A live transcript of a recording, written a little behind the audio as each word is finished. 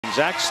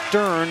Zach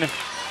Stern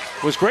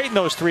was great in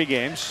those 3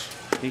 games.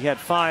 He had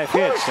 5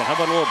 hits. And how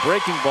about a little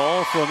breaking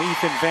ball from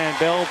Ethan Van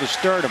Bell to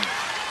start him?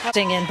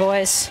 In,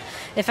 boys,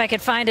 if I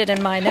could find it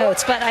in my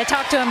notes. But I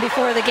talked to him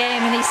before the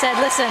game, and he said,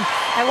 listen,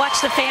 I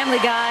watched The Family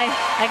Guy.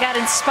 I got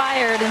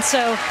inspired, and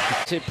so...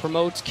 It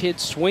promotes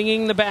kids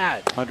swinging the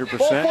bat. 100%.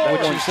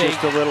 That one's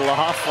just a little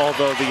off,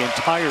 although the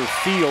entire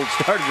field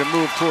started to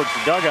move towards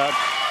the dugout.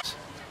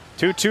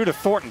 2-2 to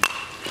Thornton.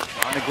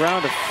 On the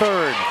ground to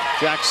third.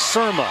 Jack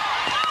Surma.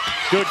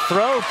 Good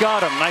throw,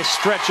 got him. Nice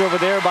stretch over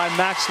there by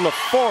Max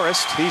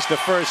LaForest. He's the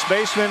first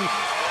baseman,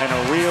 and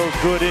a real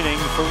good inning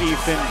for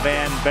Ethan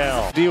Van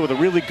Bell. Deal with a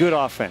really good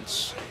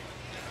offense.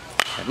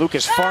 And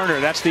Lucas Farner,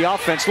 that's the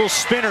offense. Little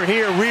spinner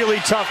here, really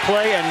tough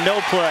play and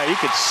no play. You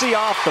could see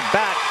off the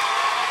bat.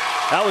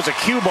 That was a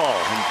cue ball,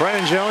 and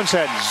Brennan Jones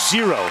had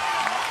 0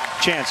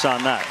 chance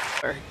on that.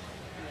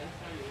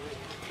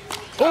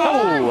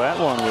 Oh, that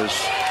one was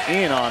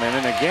in on him.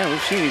 And again,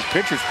 we've seen these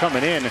pitchers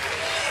coming in.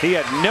 He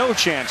had no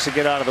chance to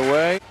get out of the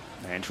way.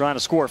 And trying to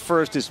score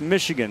first is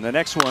Michigan. The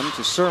next one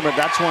to Surma.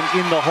 That's one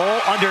in the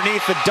hole.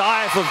 Underneath the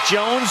dive of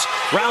Jones.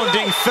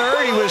 Rounding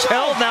third. He was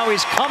held. Now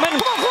he's coming.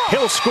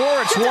 He'll score.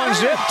 It's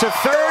 1-zip to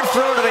third.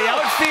 Throw to the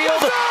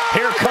outfield.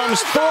 Here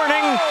comes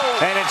Thorning.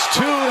 And it's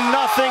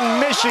 2-0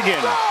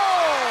 Michigan.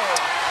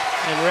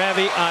 And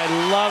Ravi, I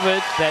love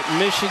it that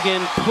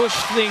Michigan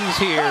pushed things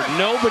here.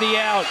 Nobody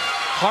out.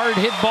 Hard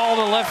hit ball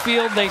to left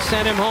field. They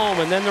sent him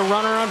home. And then the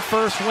runner on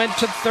first went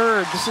to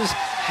third. This is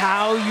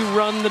how you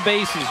run the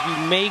bases. You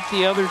make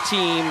the other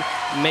team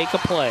make a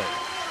play.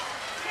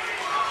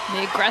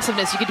 The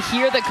aggressiveness. You could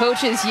hear the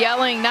coaches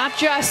yelling, not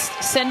just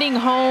sending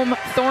home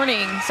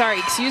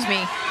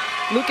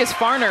Lucas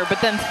Farner, but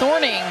then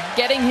Thorning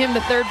getting him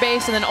to third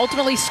base and then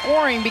ultimately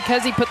scoring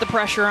because he put the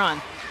pressure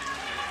on.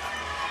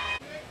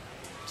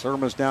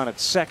 Surma's down at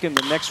second.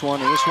 The next one,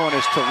 and this one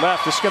is to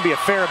left. This is going to be a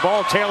fair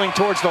ball, tailing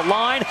towards the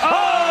line. Oh,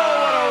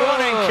 what a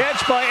running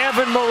catch by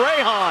Evan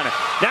Morejon.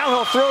 Now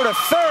he'll throw to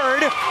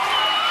third,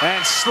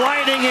 and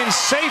sliding in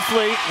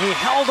safely. He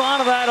held on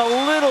to that a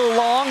little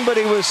long, but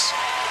he was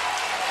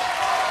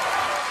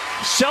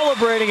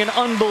celebrating an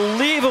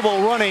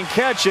unbelievable running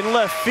catch in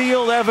left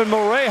field, Evan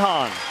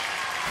Morejon.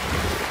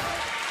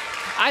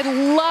 I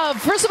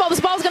love, first of all, this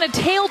ball is going to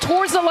tail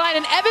towards the line,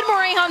 and Evan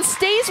Morejon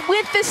stays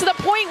with this to the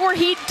point where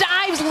he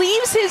dives,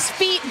 leaves his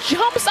feet,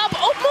 jumps up,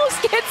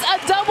 almost gets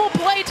a double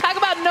play. Talk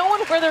about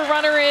knowing where the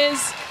runner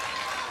is.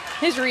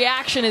 His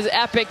reaction is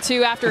epic,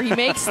 too, after he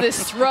makes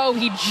this throw.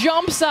 He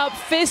jumps up,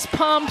 fist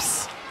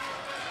pumps.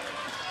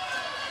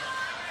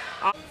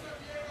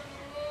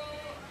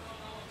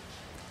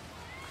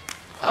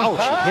 Oh,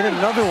 she hit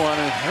another one,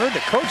 and I heard the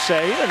coach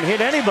say he didn't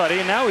hit anybody,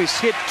 and now he's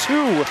hit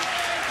 2.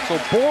 So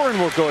Bourne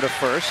will go to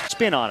first.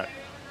 Spin on it.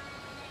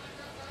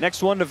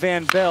 Next one to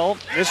Van Bell.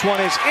 This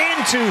one is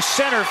into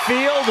center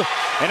field.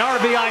 An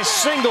RBI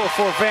single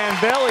for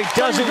Van Bell. He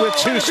does it with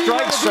 2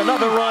 strikes.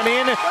 Another run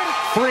in.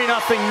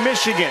 3-0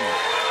 Michigan.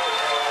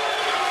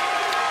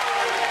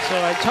 So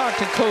I talked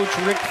to Coach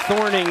Rick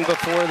Thorning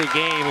before the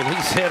game, and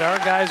he said, our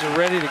guys are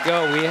ready to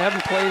go. We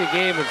haven't played a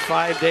game in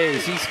 5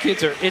 days. These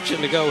kids are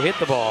itching to go hit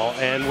the ball,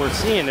 and we're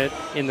seeing it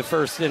in the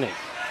first inning.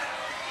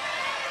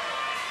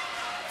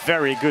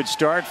 Very good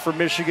start for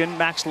Michigan.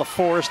 Max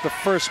LaForest, the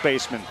first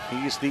baseman.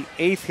 He's the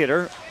 8th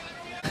hitter.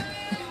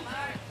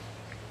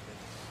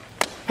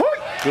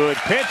 Good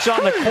pitch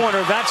on the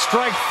corner. That's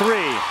strike 3.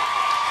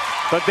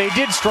 But they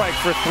did strike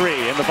for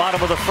 3 in the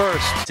bottom of the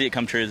first. See it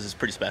come true is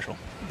pretty special.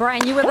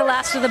 Brian, you were the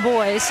last of the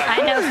boys. I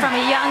know from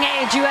a young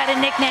age you had a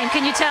nickname.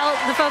 Can you tell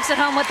the folks at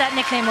home what that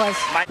nickname was?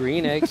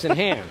 Green eggs and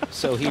ham.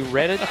 So he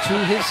read it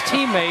to his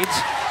teammates,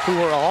 who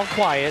were all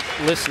quiet,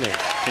 listening.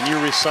 Can you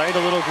recite a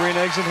little green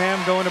eggs and ham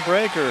going to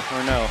break, or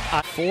no?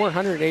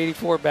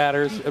 484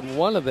 batters, and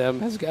one of them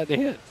has gotten a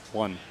hit.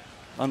 One.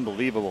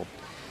 Unbelievable.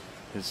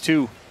 His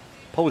 2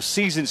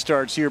 postseason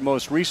starts here,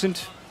 most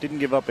recent. Didn't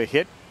give up a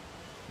hit.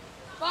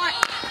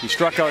 He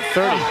struck out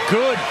 30.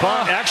 Good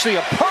bunt. Actually,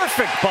 a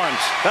perfect bunt.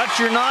 That's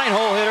your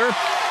 9-hole hitter.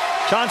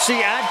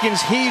 Chauncey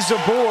Atkins, he's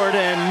aboard,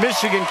 and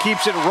Michigan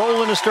keeps it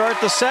rolling to start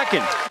the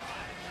second.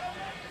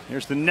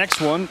 Here's the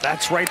next one.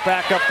 That's right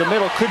back up the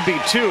middle. Could be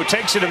 2.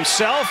 Takes it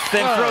himself,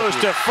 then throws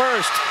to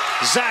first.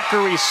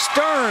 Zachary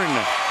Stern.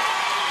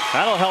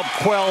 That'll help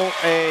quell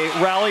a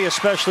rally,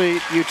 especially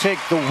you take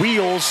the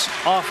wheels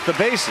off the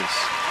bases.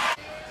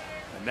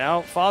 And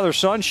now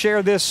father-son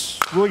share this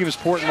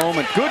Williamsport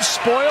moment. Good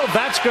spoil.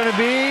 That's going to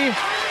be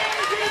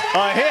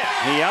a hit.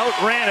 He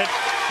outran it.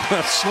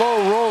 A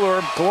slow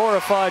roller,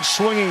 glorified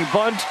swinging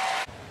bunt.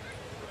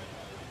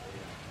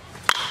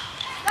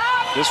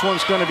 This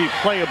one's going to be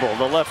playable.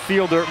 The left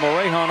fielder,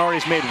 Morejon,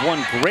 already made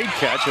 1 great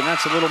catch, and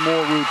that's a little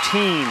more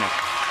routine.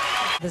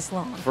 This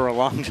long. For a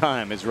long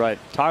time is right.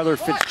 Tyler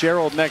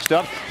Fitzgerald next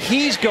up.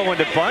 He's going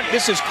to bunt.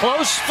 This is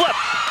close. Flip.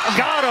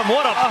 Got him.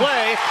 What a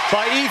play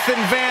by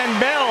Ethan Van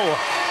Bell.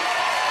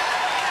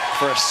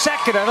 For a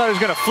second, I thought he was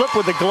going to flip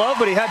with the glove,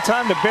 but he had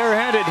time to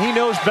barehand it. He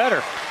knows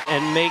better.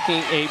 And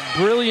making a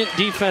brilliant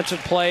defensive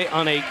play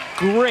on a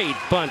great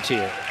bunt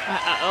here.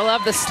 I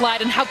love the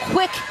slide and how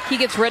quick he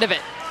gets rid of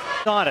it.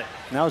 On it.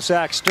 Now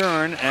Zach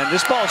Stern, and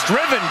this ball's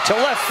driven to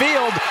left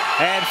field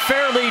and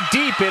fairly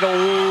deep.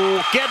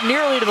 It'll get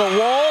nearly to the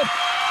wall.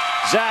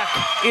 Zach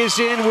is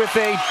in with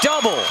a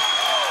double.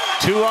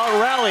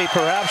 Two-out rally,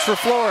 perhaps, for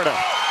Florida.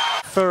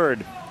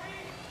 Third.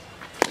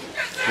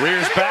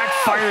 Rears back,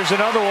 fires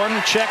another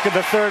one. Check of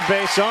the third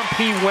base ump.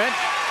 He went.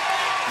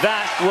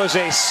 That was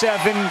a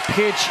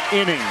 7-pitch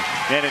inning.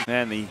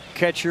 And the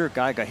catcher,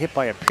 guy got hit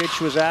by a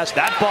pitch, was asked.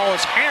 That ball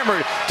is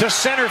hammered to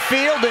center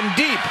field and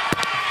deep.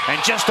 And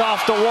just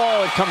off the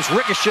wall, it comes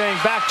ricocheting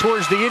back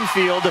towards the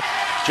infield.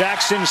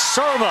 Jackson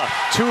Surma,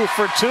 2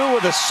 for 2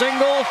 with a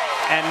single,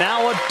 and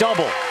now a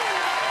double.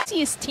 See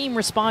his team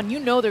respond, you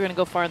know they're going to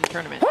go far in the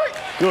tournament.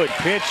 Good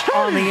pitch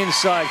on the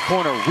inside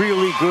corner.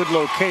 Really good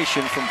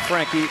location from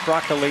Frankie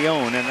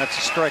Brocca-Leone, and that's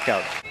a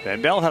strikeout.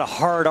 Van Bell had a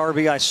hard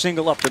RBI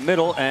single up the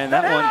middle, and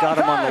that one got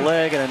him on the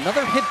leg. And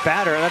another hit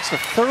batter, and that's the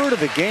third of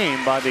the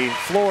game by the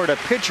Florida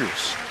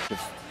pitchers.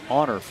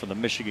 Honor for the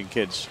Michigan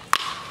kids.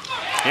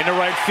 Into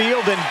right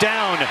field and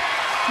down.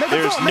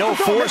 There's no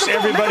force.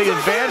 Everybody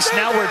advanced.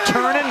 Now we're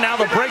turning. Now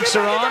the brakes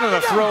are on, and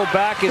the throw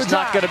back is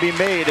not going to be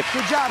made.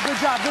 Good job, good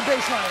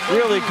baseline.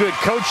 Really good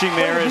coaching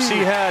there as he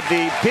had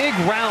the big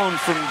round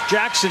from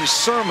Jackson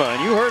Surma.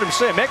 And you heard him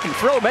say, make him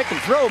throw, make him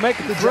throw, make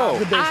him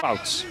throw.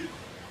 Outs.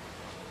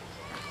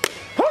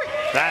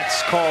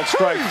 That's called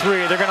strike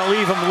 3. They're going to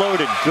leave him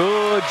loaded.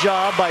 Good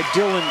job by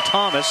Dylan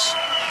Thomas.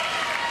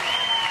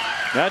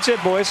 That's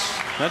it, boys.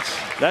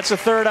 That's a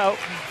third out.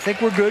 I think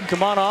we're good.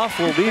 Come on off.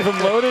 We'll leave him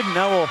loaded.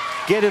 Now we'll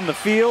get in the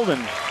field.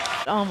 And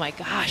oh my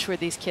gosh, were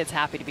these kids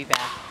happy to be back.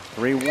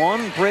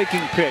 3-1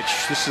 breaking pitch.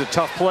 This is a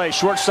tough play.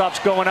 Shortstop's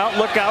going out.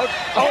 Look out.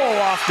 Oh,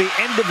 off the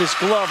end of his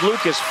glove.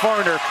 Lucas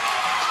Farner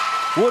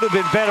would have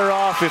been better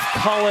off if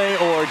Culley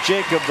or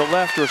Jacob, the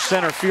left or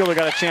center fielder,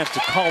 got a chance to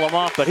call him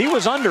off, but he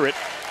was under it.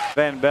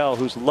 Van Bell,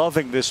 who's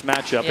loving this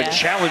matchup and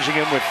challenging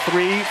him with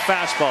 3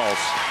 fastballs.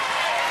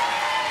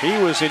 He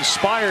was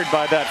inspired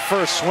by that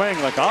first swing,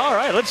 like, all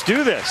right, let's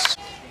do this.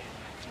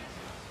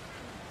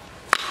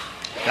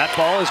 That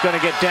ball is going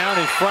to get down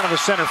in front of the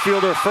center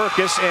fielder,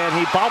 Firkus, and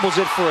he bobbles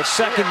it for a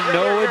second,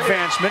 no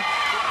advancement.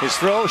 His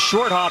throw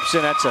short hops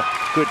in. That's a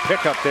good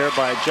pickup there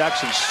by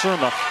Jackson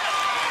Surma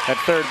at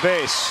third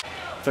base.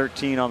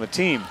 13 on the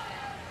team.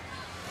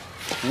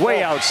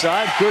 Way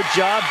outside. Good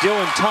job,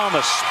 Dylan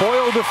Thomas.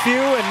 Spoiled a few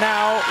and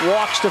now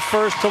walks to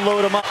first to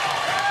load him up.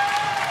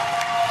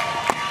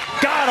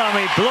 Got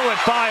him. He blew it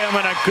by him,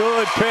 and a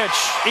good pitch.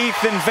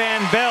 Ethan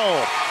Van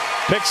Bell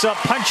picks up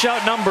punch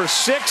out number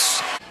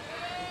 6.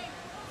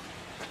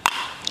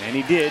 And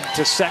he did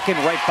to second,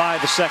 right by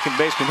the second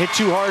baseman. Hit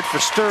too hard for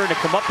Stern to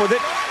come up with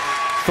it.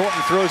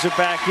 Thornton throws it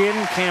back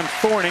in. Cam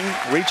Thorning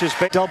reaches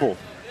back. Double.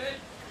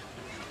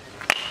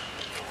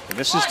 And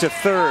this is to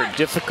third.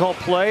 Difficult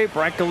play.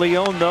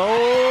 Brocca-Leone,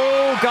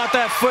 though, got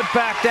that foot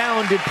back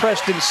down, did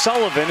Preston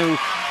Sullivan, who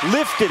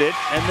lifted it,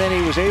 and then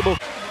he was able.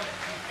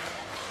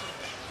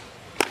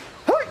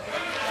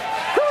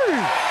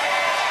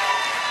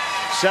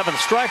 Seventh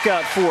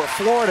strikeout for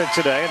Florida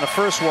today, and the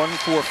first one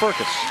for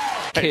Firkus.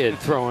 Kid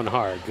throwing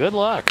hard. Good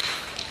luck.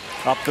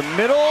 Up the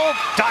middle,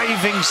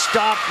 diving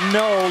stop,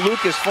 no.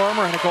 Lucas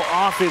Farmer had to go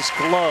off his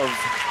glove.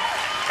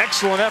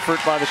 Excellent effort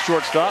by the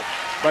shortstop,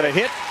 but a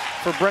hit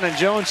for Brennan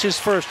Jones, his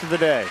first of the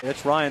day.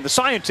 It's Ryan, the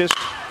scientist.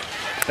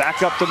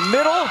 Back up the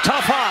middle,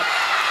 tough hop.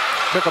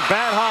 Took a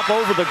bad hop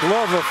over the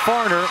glove of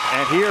Farner,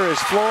 and here is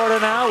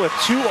Florida now with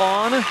 2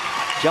 on.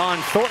 John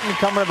Thornton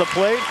coming to the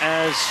plate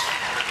as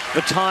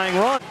the tying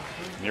run.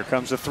 Here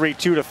comes the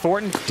 3-2 to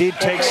Thornton. Did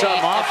take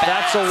something off.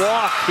 That's a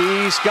walk.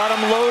 He's got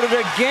him loaded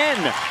again.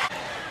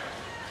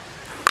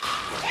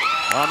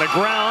 On the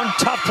ground,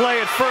 tough play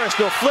at first.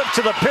 He'll flip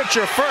to the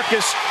pitcher,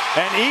 Firkus,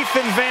 and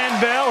Ethan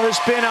Van Bell has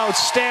been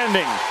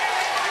outstanding.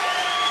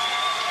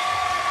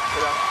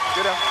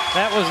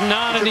 That was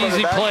not an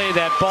easy play.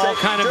 That ball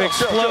kind of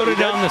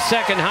exploded on the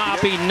second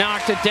hop. He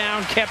knocked it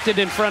down, kept it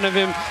in front of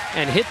him,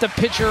 and hit the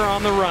pitcher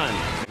on the run.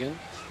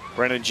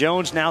 Brennan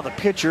Jones now the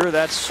pitcher.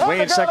 That's way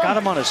inside. Got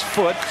him on his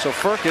foot. So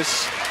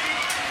Firkus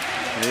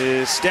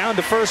is down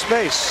to first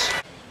base.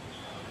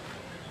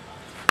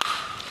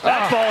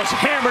 That ball is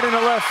hammered into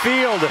left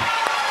field.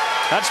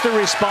 That's the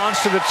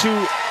response to the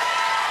 2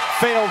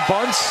 failed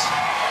bunts.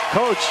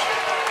 Coach,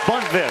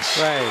 bunt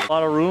this. Right. A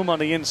lot of room on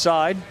the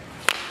inside.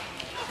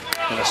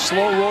 And a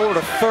slow roller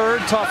to third.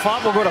 Tough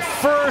hop will go to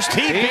first.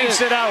 He beats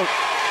it out.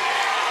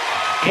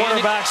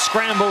 Quarterback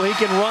scramble. He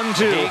can run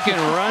too. He can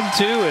run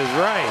too is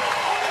right.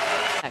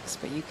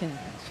 But you can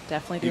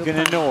definitely do You can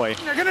annoy.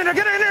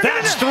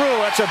 That's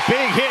through. That's a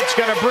big hit. It's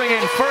going to bring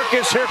in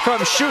Firkus. Here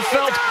comes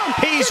Schufelt.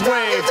 He's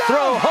waved.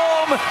 Throw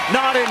home.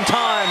 Not in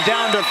time.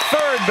 Down to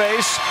third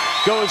base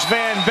goes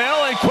Van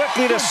Bell, and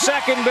quickly to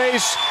second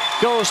base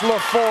goes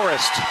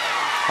LaForest.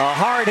 A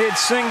hard hit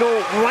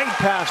single right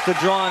past the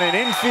drawn in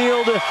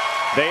infield.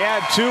 They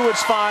add 2.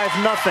 It's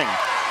 5-0.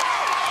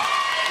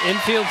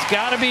 Infield's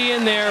got to be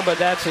in there, but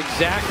that's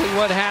exactly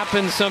what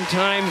happens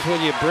sometimes when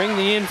you bring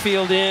the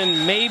infield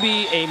in.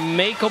 Maybe a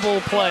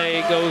makeable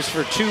play goes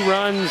for 2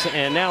 runs,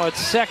 and now it's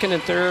second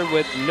and third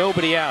with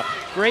nobody out.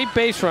 Great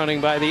base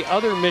running by the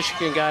other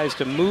Michigan guys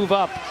to move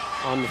up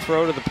on the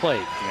throw to the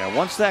plate. Yeah,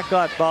 once that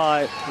got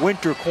by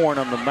Winterkorn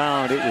on the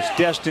mound, it was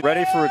destined.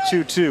 Ready for a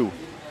 2-2.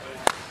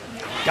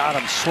 Got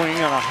him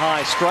swinging on a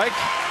high strike.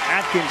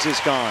 Atkins is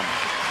gone.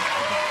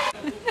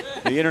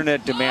 The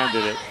internet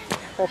demanded it.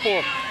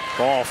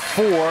 Ball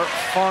 4,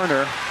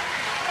 Farner.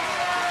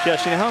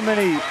 Justin, how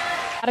many?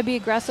 Got to be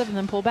aggressive and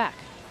then pull back.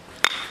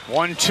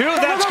 1-2,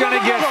 that's going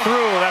to get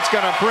through. That's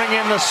going to bring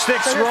in the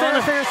 6th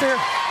run.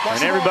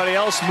 And everybody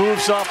else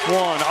moves up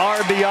 1.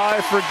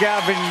 RBI for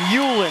Gavin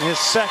Hewlin, his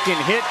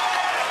 2nd hit.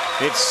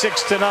 It's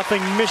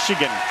 6-0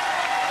 Michigan.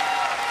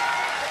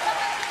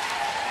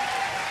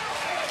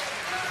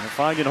 They're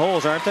finding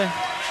holes, aren't they?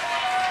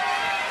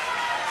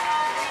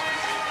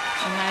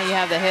 And now you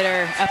have the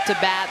hitter up to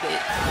bat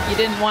that you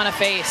didn't want to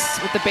face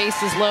with the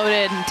bases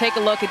loaded. And take a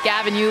look at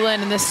Gavin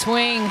Hewlin and this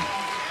swing.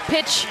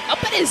 Pitch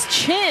up at his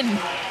chin.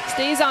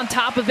 Stays on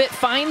top of it,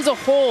 finds a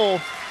hole.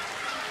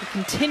 To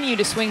continue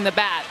to swing the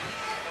bat.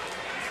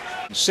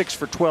 6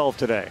 for 12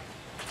 today.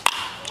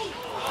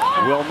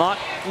 Will not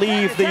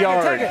leave the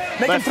yard.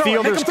 Left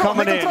fielder's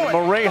coming in.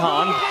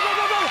 Morejon.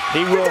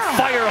 He will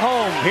fire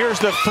home. Here's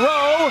the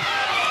throw.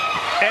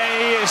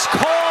 A is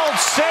called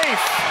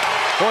safe.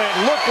 Boy, it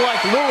looked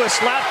like Lewis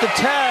lapped the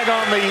tag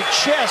on the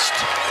chest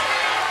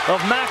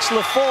of Max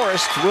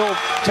LaForest. We'll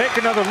take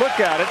another look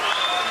at it.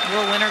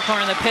 Will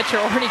Winterkorn, the pitcher,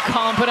 already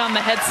calling, put on the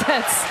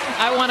headsets.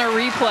 I want a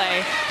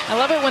replay. I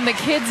love it when the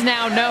kids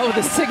now know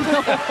the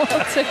signal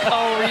to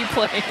call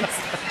replays.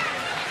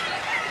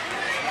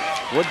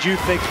 What do you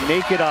think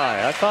naked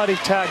eye? I thought he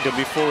tagged him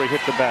before he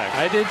hit the bag.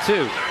 I did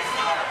too.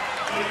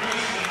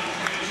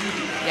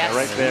 Yes.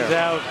 Right there. He's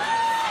out.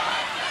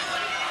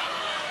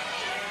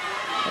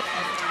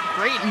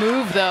 Great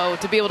move, though,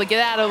 to be able to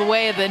get out of the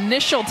way of the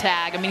initial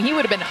tag. I mean, he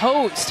would have been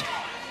hosed.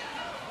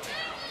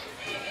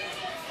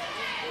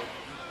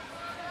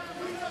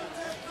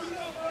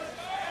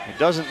 It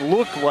doesn't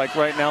look like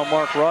right now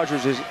Mark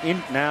Rogers is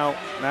in. Now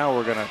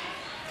we're going to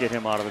get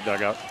him out of the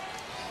dugout.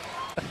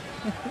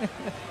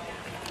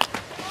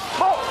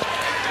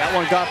 That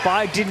one got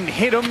by, didn't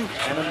hit him,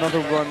 and another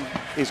run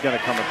is going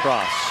to come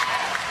across.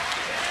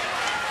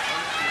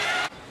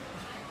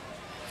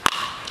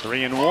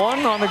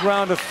 3-1 on the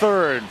ground to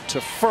third.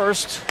 To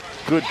first.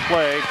 Good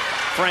play.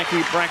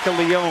 Frankie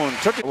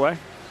Brancaleone took it away.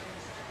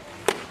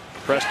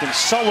 Preston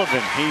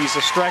Sullivan, he's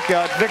a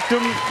strikeout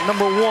victim,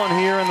 number 1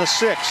 here in the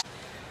 6th.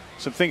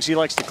 Some things he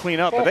likes to clean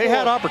up, but they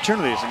had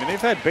opportunities. I mean, they've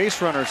had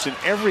base runners in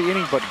every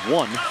inning but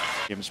 1.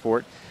 Game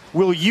sport.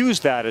 We'll use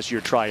that as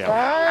your tryout.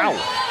 Ow.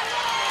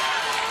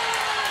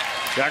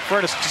 Jack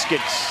Freitas just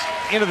gets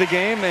into the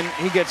game and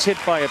he gets hit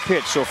by a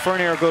pitch. So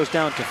Fernair goes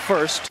down to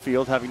first.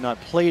 Field having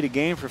not played a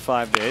game for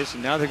 5 days,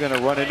 and now they're going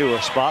to run into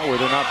a spot where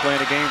they're not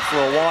playing a game for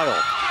a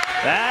while.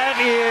 That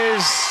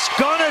is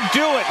gonna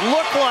do it.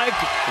 Looked like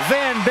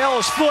Van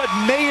Bell's foot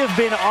may have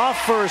been off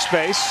first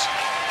base.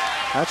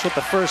 That's what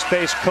the first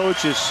base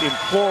coach is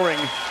imploring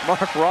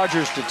Mark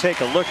Rogers to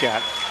take a look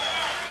at.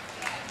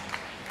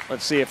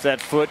 Let's see if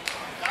that foot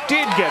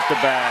did get the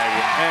bag,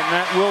 and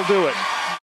that will do it.